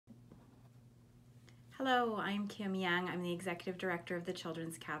Hello, I'm Kim Young. I'm the Executive Director of the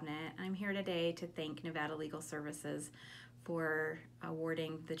Children's Cabinet. I'm here today to thank Nevada Legal Services for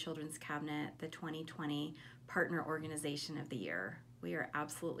awarding the Children's Cabinet the 2020 Partner Organization of the Year. We are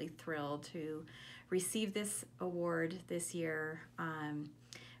absolutely thrilled to receive this award this year.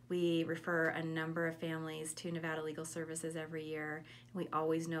 We refer a number of families to Nevada Legal Services every year. We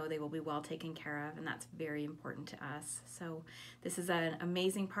always know they will be well taken care of, and that's very important to us. So this is an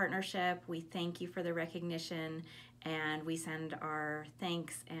amazing partnership. We thank you for the recognition, and we send our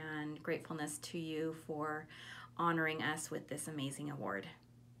thanks and gratefulness to you for honoring us with this amazing award.